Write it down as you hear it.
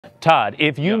Todd,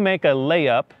 if you make a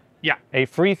layup, Yeah. a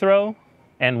free throw,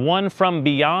 and one from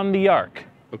beyond the arc,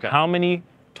 Okay. how many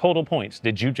total points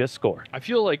did you just score? I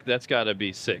feel like that's got to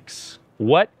be 6.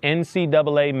 What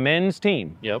NCAA men's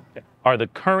team Yep. are the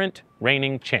current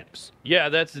reigning champs? Yeah,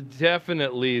 that's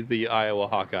definitely the Iowa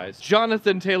Hawkeyes.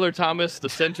 Jonathan Taylor Thomas, the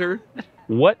center.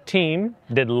 What team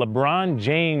did LeBron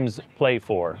James play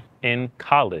for in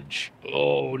college?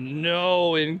 Oh,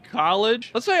 no. In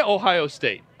college? Let's say Ohio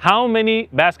State. How many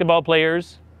basketball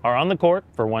players are on the court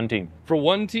for one team? For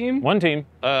one team? One team.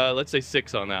 Let's say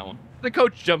 6 on that one. The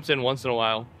coach jumps in once in a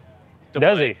while.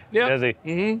 Does he? Yeah. Does he?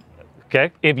 Mm-hmm.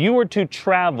 Okay. If you were to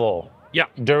travel Yeah.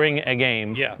 during a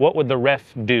game, Yeah. what would the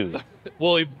ref do?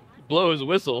 Well, he blows his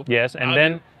whistle. Yes, and I'll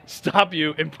then... stop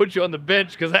you and put you on the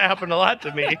bench because that happened a lot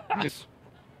to me.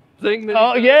 Thing that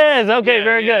Oh, yes. Okay, Yeah,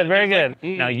 very yeah, good, very just good.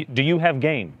 like, Now, do you have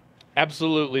game?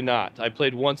 Absolutely not. I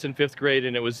played once in 5th grade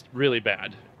and it was really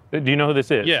bad. Do you know who this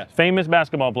is? Yeah. Famous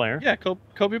basketball player. Yeah,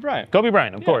 Kobe Bryant. Kobe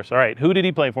Bryant, of course. All right. Who did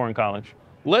he play for in college?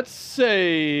 Let's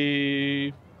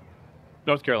say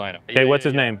North Carolina. Okay, what's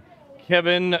his name?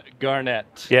 Kevin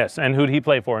Garnett. Yes, and who did he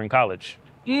play for in college?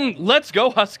 Let's go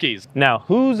Huskies. Now,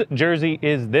 whose jersey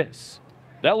is this?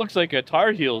 That looks like a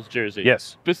Tar Heels jersey. Yes.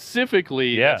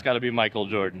 Specifically, Yeah. that's got to be Michael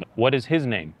Jordan. What is his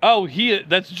name? Oh,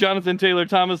 that's Jonathan Taylor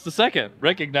Thomas II.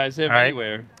 Recognize him All right.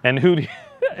 anywhere. And who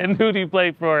do you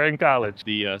play for in college?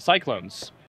 The Cyclones.